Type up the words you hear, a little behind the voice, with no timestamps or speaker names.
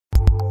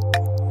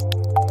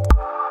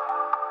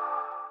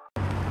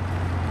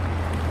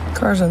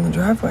Car's in the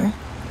driveway.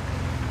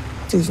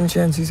 Decent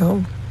chance he's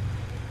home.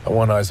 I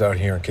want eyes out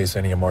here in case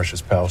any of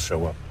Marcia's pals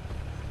show up.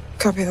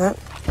 Copy that.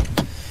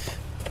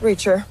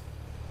 Reacher.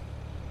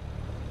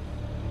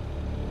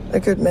 A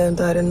good man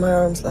died in my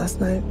arms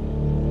last night.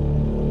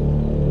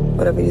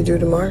 Whatever you do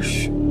to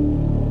Marsh,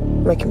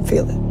 make him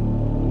feel it.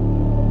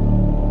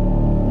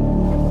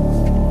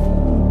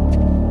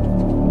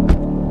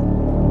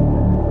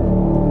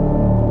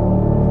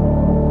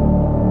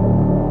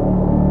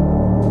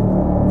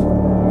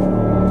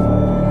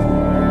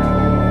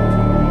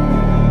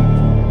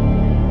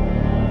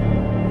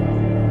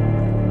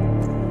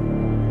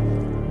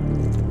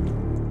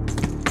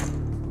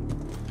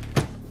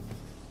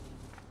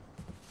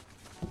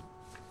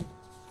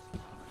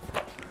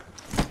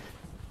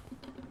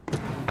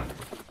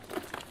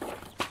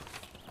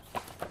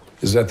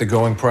 Is that the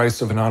going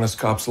price of an honest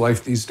cop's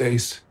life these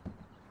days?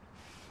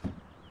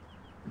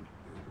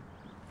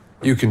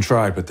 You can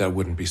try, but that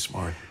wouldn't be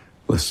smart.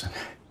 Listen,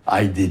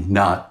 I did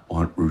not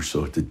want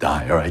Russo to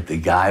die, all right? The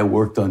guy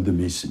worked under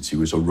me since he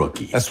was a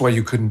rookie. That's why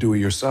you couldn't do it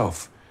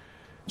yourself.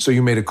 So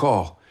you made a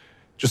call.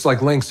 Just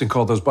like Langston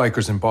called those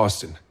bikers in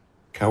Boston.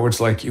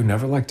 Cowards like you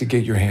never like to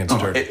get your hands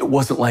dirty. It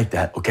wasn't like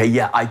that, okay?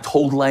 Yeah, I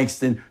told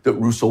Langston that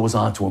Russo was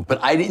onto him,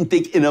 but I didn't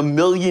think in a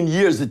million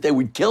years that they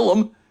would kill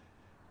him.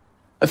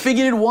 I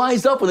figured he'd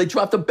wise up when they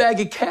dropped a bag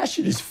of cash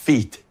at his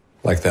feet.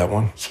 Like that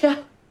one? Yeah.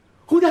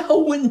 Who the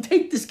hell wouldn't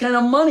take this kind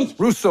of money?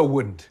 Russo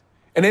wouldn't.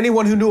 And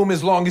anyone who knew him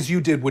as long as you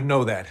did would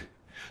know that.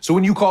 So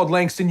when you called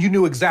Langston, you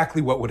knew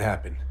exactly what would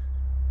happen.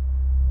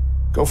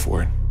 Go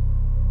for it.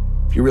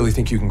 If you really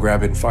think you can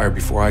grab it and fire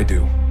before I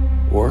do.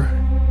 Or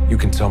you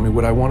can tell me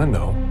what I want to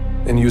know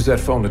and use that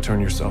phone to turn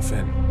yourself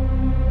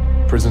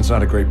in. Prison's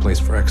not a great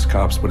place for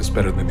ex-cops, but it's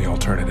better than the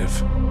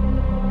alternative.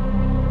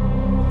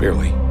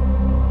 Barely.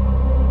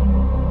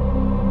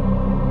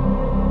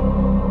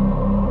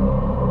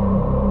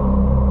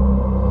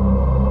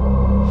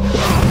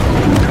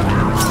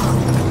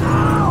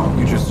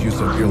 Use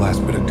up your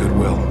last bit of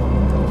goodwill.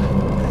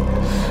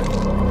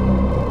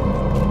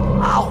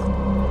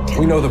 Ow!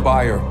 We know the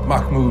buyer,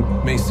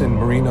 Mahmoud, Mason,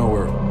 Marino,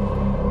 or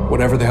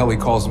whatever the hell he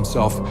calls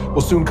himself,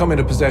 will soon come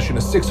into possession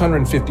of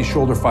 650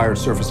 shoulder-fired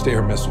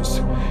surface-to-air missiles,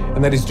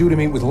 and that he's due to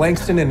meet with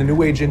Langston and a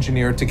new age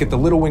engineer to get the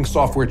Little Wing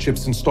software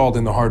chips installed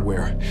in the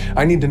hardware.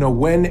 I need to know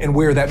when and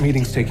where that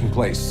meeting's taking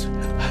place.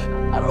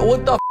 I don't know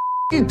what the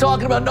you're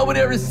talking about.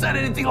 Nobody ever said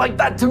anything like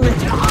that to me.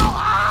 Ow!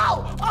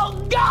 Ow!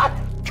 Oh, God!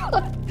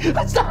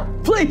 Stop,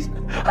 please.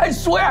 I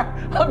swear,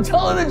 I'm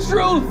telling the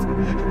truth.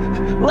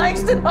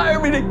 Langston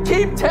hired me to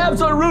keep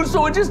tabs on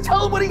Russo and just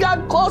tell him when he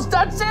got close,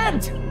 that's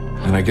it.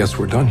 And I guess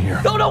we're done here.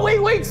 No,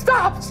 wait,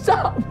 stop.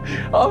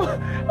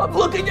 I'm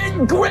looking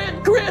at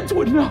Grant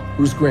would know.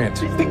 Who's Grant?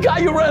 He's the guy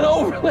you ran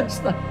over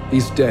last night.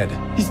 He's dead.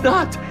 He's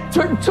not.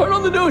 Turn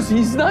on the news.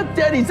 He's not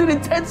dead. He's in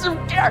intensive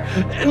care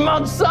in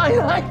Mount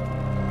Sinai.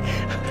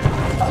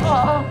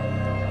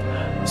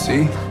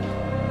 See?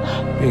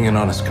 Being an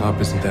honest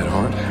cop isn't that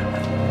hard.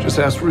 Just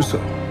ask Russo.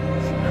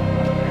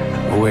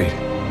 Oh, wait.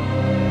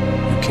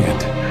 You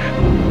can't.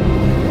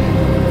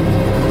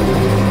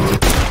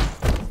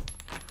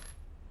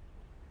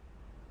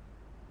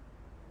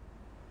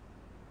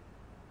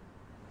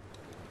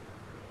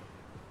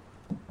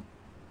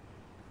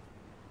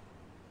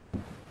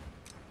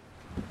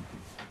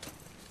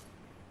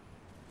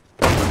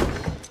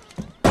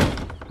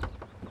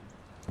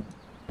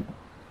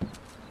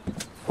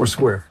 Or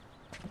square.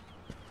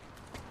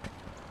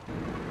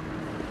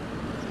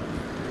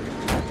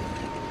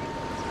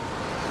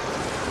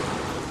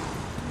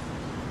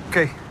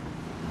 Okay,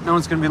 no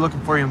one's gonna be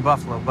looking for you in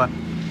Buffalo, but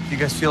if you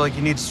guys feel like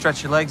you need to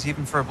stretch your legs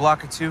even for a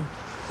block or two,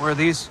 wear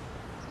these,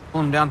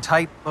 pull them down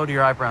tight, low to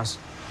your eyebrows.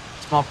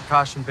 Small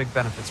precaution, big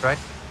benefits, right?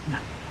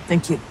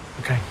 Thank you.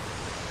 Okay.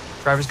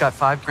 Driver's got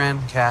 $5 grand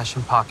in cash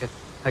in pocket.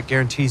 That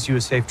guarantees you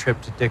a safe trip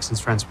to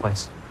Dixon's friend's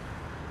place.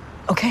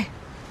 Okay.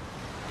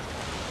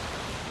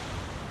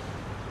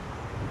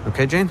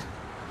 Okay, Jane?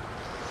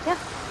 Yeah.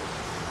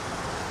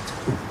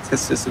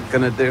 This isn't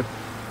gonna do.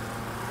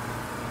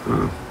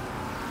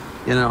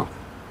 You know,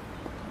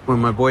 when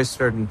my boys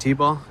started in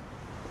T-ball,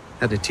 I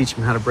had to teach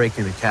them how to break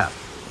in a cap.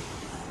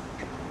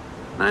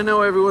 I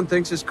know everyone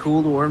thinks it's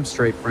cool to wear them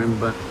straight for him,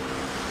 but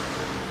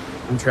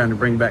I'm trying to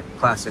bring back a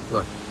classic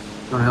look.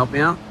 You wanna help me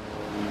out?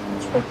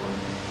 Sure.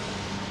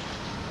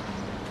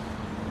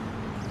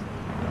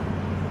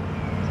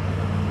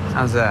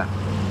 How's that?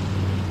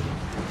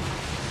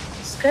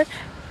 It's good.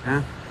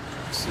 Yeah?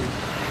 Let's see.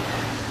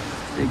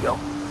 There you go.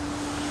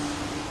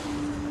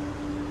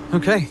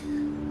 Okay.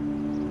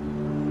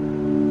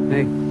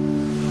 Hey,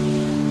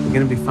 you're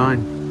gonna be fine.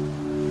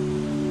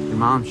 Your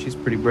mom, she's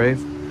pretty brave.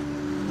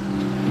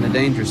 And the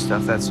dangerous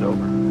stuff, that's over.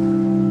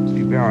 So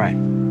you'll be all right.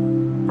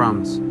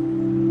 Promise.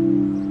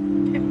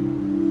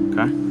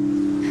 Okay?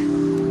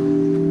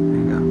 There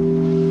you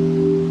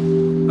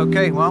go.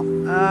 Okay, well,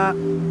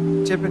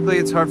 typically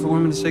it's hard for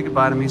women to say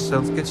goodbye to me, so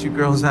let's get you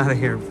girls out of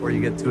here before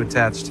you get too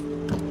attached.